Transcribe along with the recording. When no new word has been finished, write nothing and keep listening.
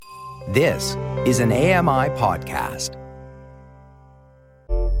This is an AMI podcast.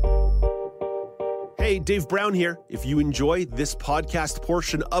 Hey, Dave Brown here. If you enjoy this podcast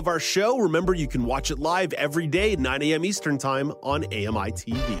portion of our show, remember you can watch it live every day at 9 a.m. Eastern Time on AMI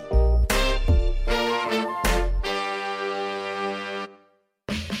TV.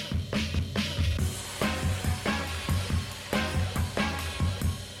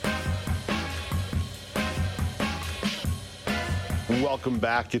 Welcome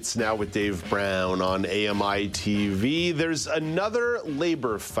back. It's Now with Dave Brown on AMI TV. There's another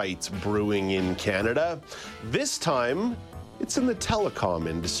labor fight brewing in Canada. This time, it's in the telecom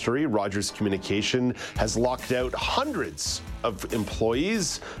industry. Rogers Communication has locked out hundreds of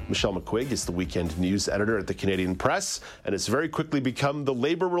employees. Michelle McQuigge is the weekend news editor at the Canadian Press and has very quickly become the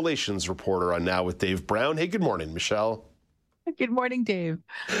labor relations reporter on Now with Dave Brown. Hey, good morning, Michelle. Good morning, Dave.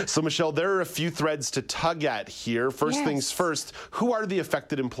 So, Michelle, there are a few threads to tug at here. First things first, who are the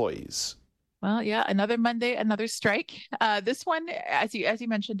affected employees? Well, yeah, another Monday, another strike. This one, as you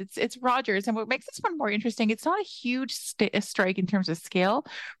mentioned, it's Rogers. And what makes this one more interesting, it's not a huge strike in terms of scale.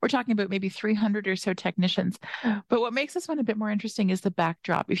 We're talking about maybe 300 or so technicians. But what makes this one a bit more interesting is the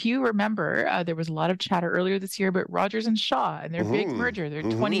backdrop. If you remember, there was a lot of chatter earlier this year about Rogers and Shaw and their big merger, their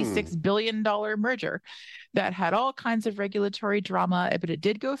 $26 billion merger that had all kinds of regulatory drama, but it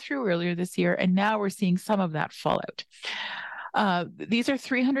did go through earlier this year. And now we're seeing some of that fallout. These are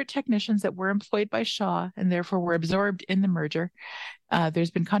 300 technicians that were employed by Shaw and therefore were absorbed in the merger.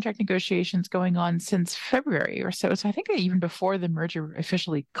 There's been contract negotiations going on since February or so. So I think even before the merger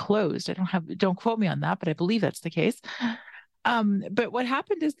officially closed. Don't quote me on that, but I believe that's the case. But what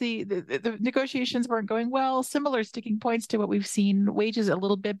happened is the negotiations weren't going well. Similar sticking points to what we've seen, wages a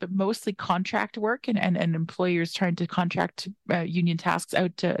little bit, but mostly contract work and employers trying to contract union tasks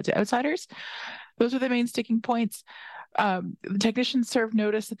out to outsiders. Those are the main sticking points. The technicians served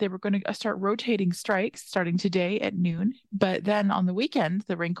notice that they were going to start rotating strikes starting today at noon. But then on the weekend,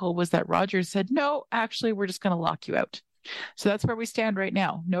 the wrinkle was that Rogers said, no, actually, we're just going to lock you out. So that's where we stand right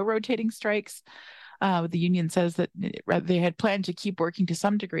now. No rotating strikes. The union says that they had planned to keep working to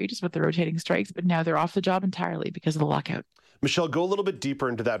some degree just with the rotating strikes, but now they're off the job entirely because of the lockout. Michelle, go a little bit deeper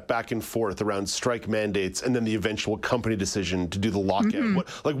into that back and forth around strike mandates and then the eventual company decision to do the lockout.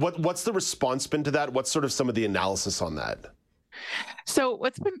 What's the response been to that? What's sort of some of the analysis on that? So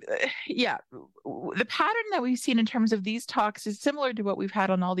the pattern that we've seen in terms of these talks is similar to what we've had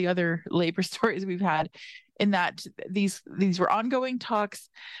on all the other labor stories we've had, in that these were ongoing talks.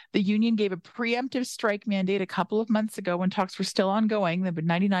 The union gave a preemptive strike mandate a couple of months ago when talks were still ongoing. But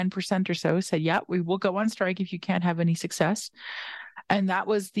 99% or so said, yeah, we will go on strike if you can't have any success. And that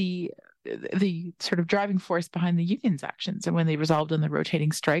was the sort of driving force behind the union's actions. And when they resolved on the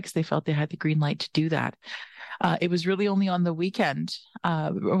rotating strikes, they felt they had the green light to do that. It was really only on the weekend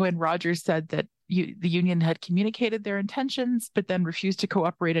when Rogers said that the union had communicated their intentions, but then refused to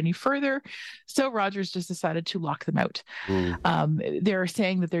cooperate any further. So Rogers just decided to lock them out. They're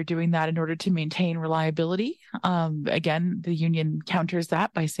saying that they're doing that in order to maintain reliability. Again, the union counters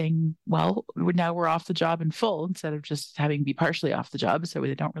that by saying, well, now we're off the job in full instead of just having to be partially off the job. So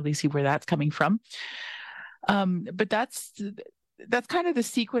they don't really see where that's coming from. But that's kind of the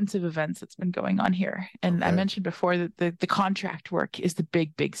sequence of events that's been going on here. And I mentioned before that the contract work is the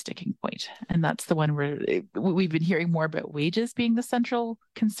big sticking point. And that's the one where we've been hearing more about wages being the central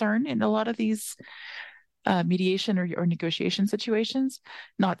concern in a lot of these mediation or negotiation situations.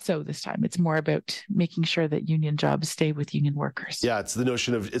 Not so this time. It's more about making sure that union jobs stay with union workers. Yeah, it's the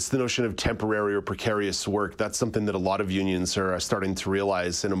notion of temporary or precarious work. That's something that a lot of unions are starting to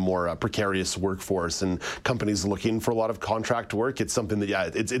realize in a more precarious workforce, and companies looking for a lot of contract work. It's something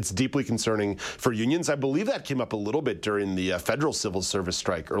that it's deeply concerning for unions. I believe that came up a little bit during the federal civil service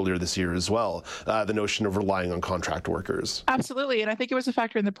strike earlier this year as well. The notion of relying on contract workers. Absolutely, and I think it was a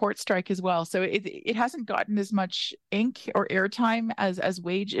factor in the port strike as well. So it hasn't gotten as much ink or airtime as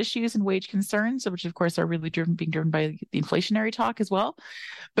wage issues and wage concerns, which of course are really being driven by the inflationary talk as well.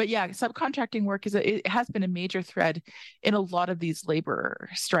 But yeah, subcontracting work it has been a major thread in a lot of these labor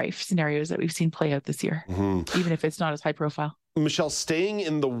strife scenarios that we've seen play out this year, even if it's not as high profile. Michelle, staying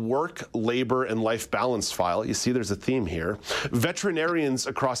in the work, labor, and life balance file, you see there's a theme here. Veterinarians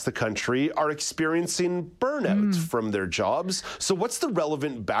across the country are experiencing burnout from their jobs. So what's the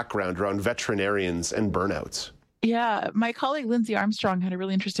relevant background around veterinarians and burnouts? Yeah, my colleague Lindsay Armstrong had a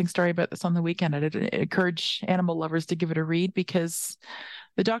really interesting story about this on the weekend. I'd encourage animal lovers to give it a read because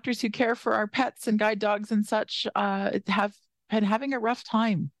the doctors who care for our pets and guide dogs and such have been having a rough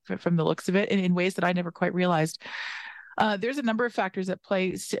time from the looks of it in ways that I never quite realized. There's a number of factors at play.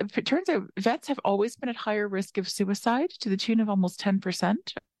 It turns out vets have always been at higher risk of suicide to the tune of almost 10%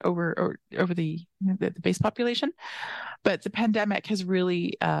 over the base population. But the pandemic has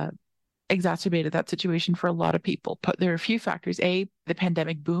really exacerbated that situation for a lot of people. But there are a few factors. A, the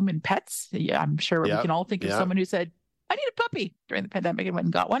pandemic boom in pets. Yeah, I'm sure we can all think of someone who said, I need a puppy during the pandemic and went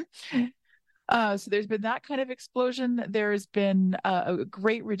and got one. So there's been that kind of explosion. There's been a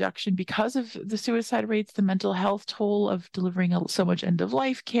great reduction because of the suicide rates, the mental health toll of delivering so much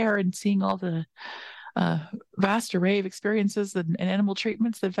end-of-life care and seeing all the vast array of experiences and animal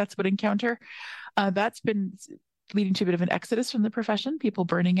treatments that vets would encounter. That's been leading to a bit of an exodus from the profession, people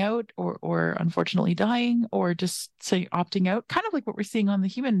burning out or unfortunately dying or just opting out, kind of like what we're seeing on the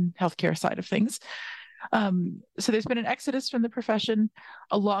human healthcare side of things. So there's been an exodus from the profession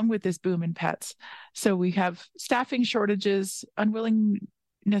along with this boom in pets. So we have staffing shortages,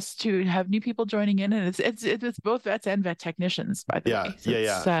 unwillingness to have new people joining in, and it's both vets and vet technicians, by the way.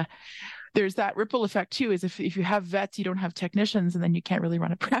 So there's that ripple effect too, is if you have vets, you don't have technicians, and then you can't really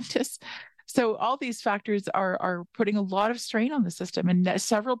run a practice. So all these factors are putting a lot of strain on the system, and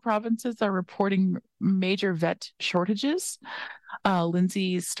several provinces are reporting major vet shortages.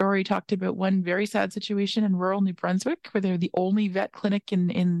 Lindsay's story talked about one very sad situation in rural New Brunswick, where they're the only vet clinic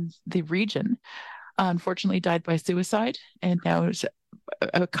in the region. Unfortunately, died by suicide, and now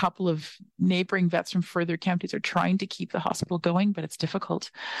a couple of neighboring vets from further counties are trying to keep the hospital going, but it's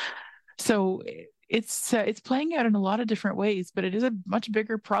difficult. So it's playing out in a lot of different ways, but it is a much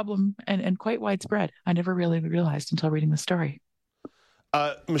bigger problem and quite widespread. I never really realized until reading the story.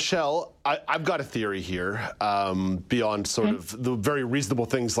 Michelle, I've got a theory here beyond sort of the very reasonable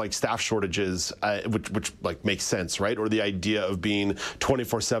things like staff shortages, which like makes sense, right? Or the idea of being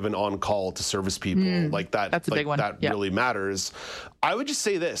 24/7 on call to service people like that. That's a big one. That really matters. I would just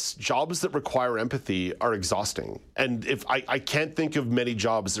say this: jobs that require empathy are exhausting, and if I can't think of many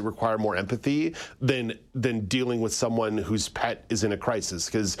jobs that require more empathy than dealing with someone whose pet is in a crisis.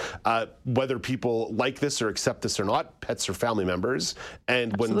 Because whether people like this or accept this or not, pets are family members.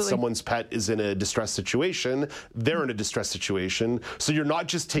 And when someone's pet is in a distressed situation, they're in a distressed situation. So you're not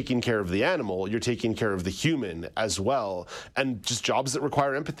just taking care of the animal, you're taking care of the human as well. And just jobs that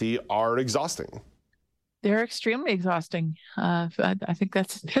require empathy are exhausting. They're extremely exhausting. I think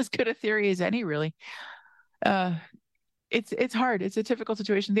that's as good a theory as any, really. It's hard. It's a difficult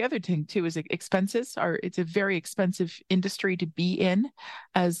situation. The other thing too is expenses it's a very expensive industry to be in,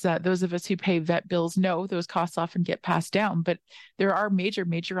 as those of us who pay vet bills know those costs often get passed down. But there are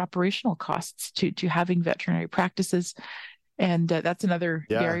major operational costs to having veterinary practices. And that's another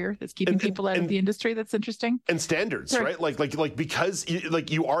barrier that's keeping people out of the industry. That's interesting. And standards, right? Like because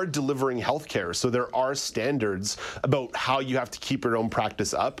you are delivering healthcare, so there are standards about how you have to keep your own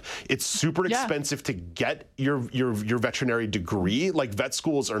practice up. It's super expensive to get your veterinary degree. Like vet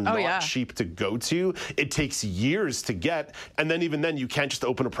schools are not cheap to go to. It takes years to get, and then even then you can't just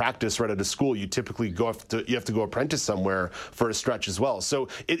open a practice right at a school. You typically you have to go apprentice somewhere for a stretch as well. So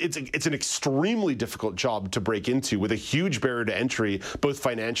it's an extremely difficult job to break into with a huge barrier to entry, both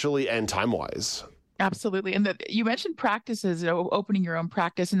financially and time-wise. Absolutely. And you mentioned practices, opening your own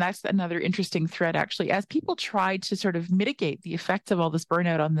practice, and that's another interesting thread, actually. As people try to sort of mitigate the effects of all this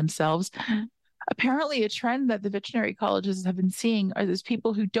burnout on themselves, apparently a trend that the veterinary colleges have been seeing is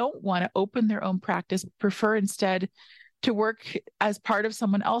people who don't want to open their own practice prefer instead to work as part of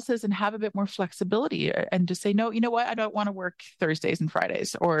someone else's and have a bit more flexibility and to say, no, you know what, I don't want to work Thursdays and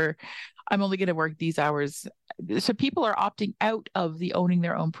Fridays, or I'm only going to work these hours. So people are opting out of the owning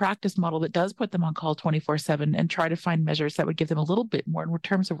their own practice model that does put them on call 24/7 and try to find measures that would give them a little bit more in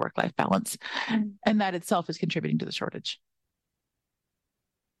terms of work-life balance. And that itself is contributing to the shortage.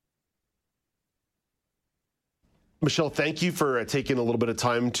 Michelle, thank you for taking a little bit of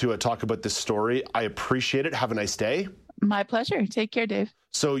time to talk about this story. I appreciate it. Have a nice day. My pleasure. Take care, Dave.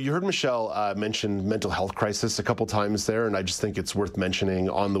 So you heard Michelle mention mental health crisis a couple times there, and I just think it's worth mentioning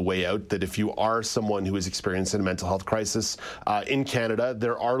on the way out that if you are someone who is experiencing a mental health crisis in Canada,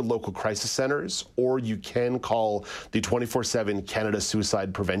 there are local crisis centers, or you can call the 24/7 Canada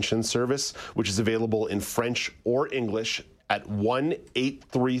Suicide Prevention Service, which is available in French or English at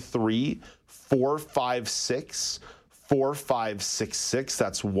 1-833-456-4566.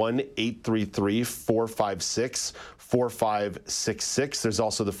 That's 1-833-456-4566. There's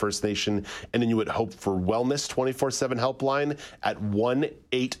also the First Nation and Inuit Hope for Wellness 24/7 helpline at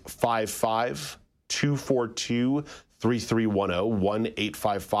 1-855-242-3310,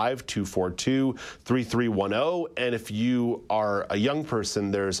 1-855-242-3310. And if you are a young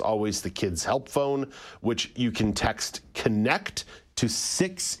person, there's always the Kids Help phone, which you can text CONNECT to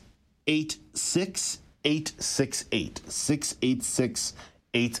 686-868, 686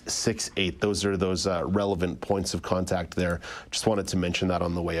 868. Those are those relevant points of contact there. Just wanted to mention that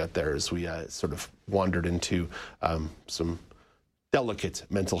on the way out there as we sort of wandered into some delicate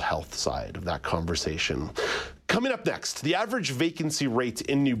mental health side of that conversation. Coming up next, the average vacancy rate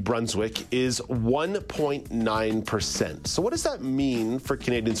in New Brunswick is 1.9%. So what does that mean for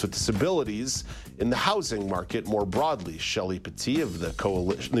Canadians with disabilities in the housing market more broadly? Shelley Petit of the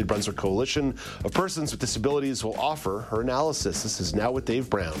New Brunswick Coalition of Persons with Disabilities will offer her analysis. This is Now with Dave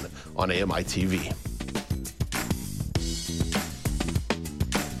Brown on AMI TV.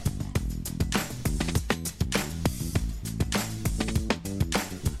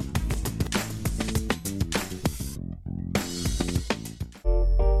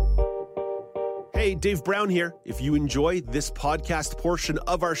 Hey, Dave Brown here. If you enjoy this podcast portion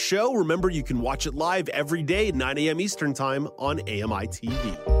of our show, remember you can watch it live every day at 9 a.m. Eastern Time on AMI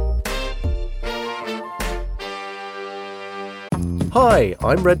TV. Hi,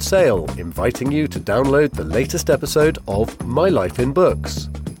 I'm Red Sail, inviting you to download the latest episode of My Life in Books,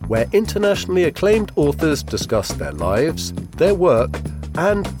 where internationally acclaimed authors discuss their lives, their work,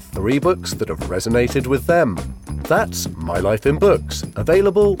 and 3 books that have resonated with them. That's My Life in Books,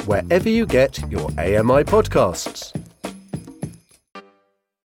 available wherever you get your AMI podcasts.